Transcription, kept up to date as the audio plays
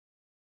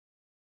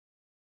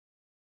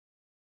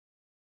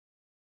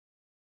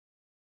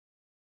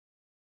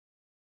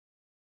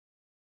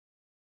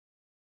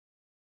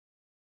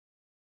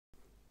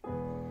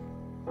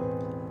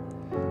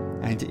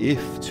And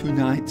if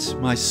tonight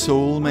my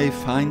soul may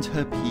find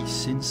her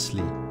peace in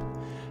sleep,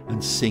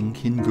 and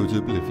sink in good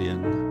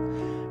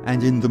oblivion,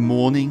 and in the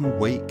morning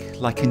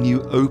wake like a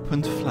new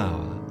opened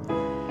flower,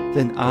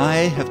 then I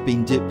have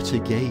been dipped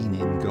again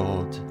in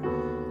God,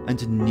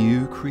 and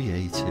new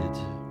created.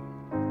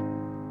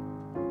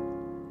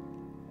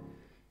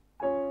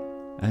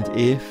 And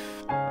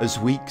if, as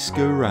weeks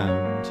go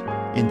round,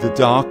 in the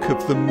dark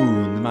of the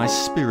moon my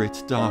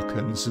spirit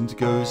darkens and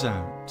goes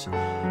out,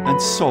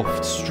 and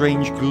soft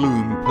strange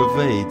gloom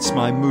pervades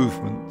my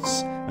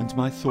movements and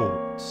my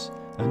thoughts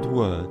and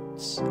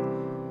words,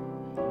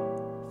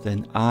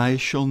 then I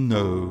shall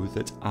know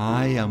that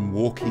I am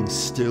walking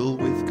still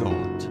with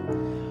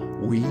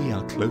God. We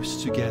are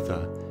close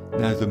together,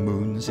 now the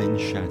moon's in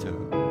shadow.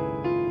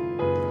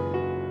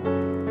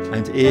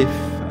 And if,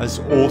 as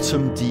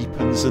autumn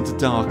deepens and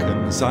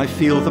darkens, I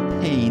feel the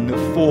pain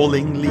of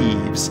falling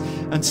leaves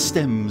and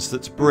stems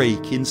that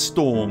break in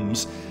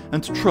storms,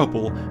 and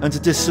trouble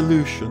and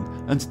dissolution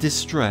and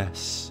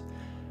distress,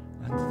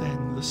 and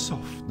then the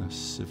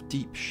softness of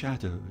deep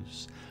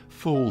shadows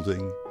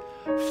folding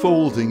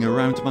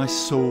around my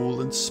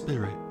soul and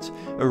spirit,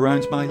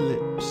 around my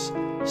lips,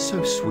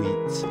 so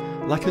sweet,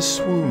 like a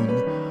swoon,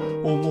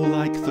 or more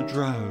like the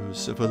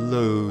drowse of a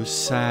low,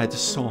 sad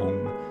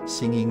song,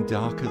 singing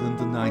darker than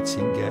the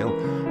nightingale,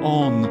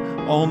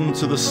 on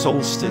to the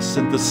solstice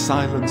and the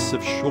silence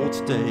of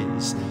short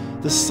days,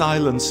 the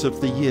silence of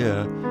the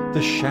year,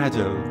 the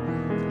shadow,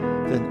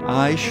 then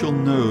I shall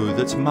know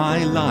that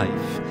my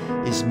life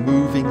is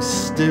moving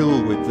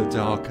still with the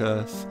dark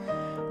earth,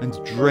 and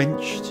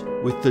drenched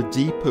with the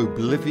deep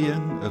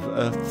oblivion of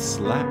earth's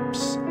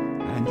lapse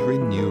and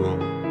renewal.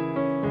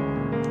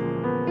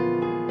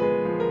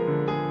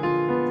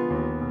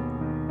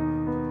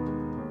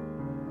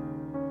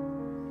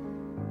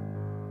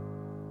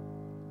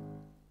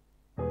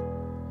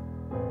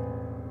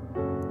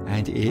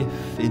 And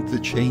if, in the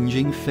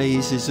changing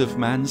phases of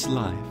man's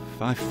life,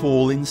 I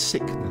fall in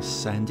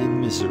sickness and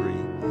in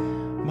misery,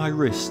 my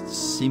wrists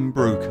seem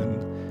broken,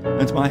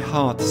 and my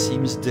heart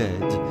seems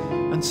dead,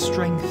 and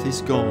strength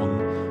is gone,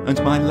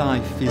 and my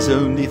life is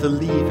only the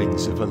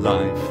leavings of a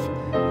life,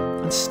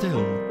 and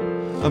still,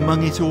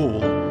 among it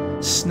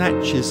all,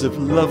 snatches of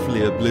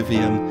lovely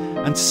oblivion,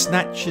 and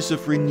snatches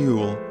of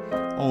renewal,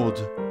 odd,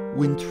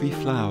 wintry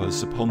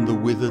flowers upon the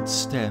withered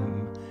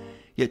stem,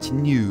 yet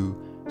new,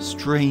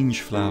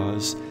 strange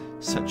flowers,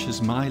 such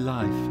as my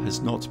life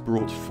has not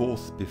brought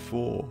forth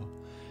before,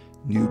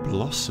 new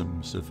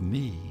blossoms of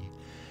me,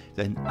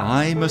 then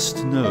I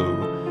must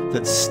know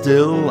that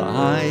still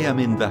I am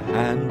in the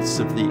hands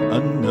of the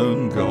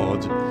unknown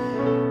God.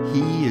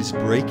 He is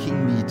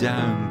breaking me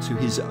down to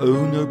his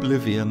own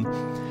oblivion,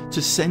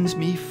 to send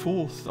me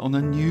forth on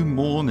a new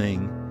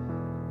morning,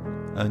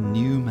 a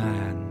new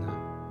man.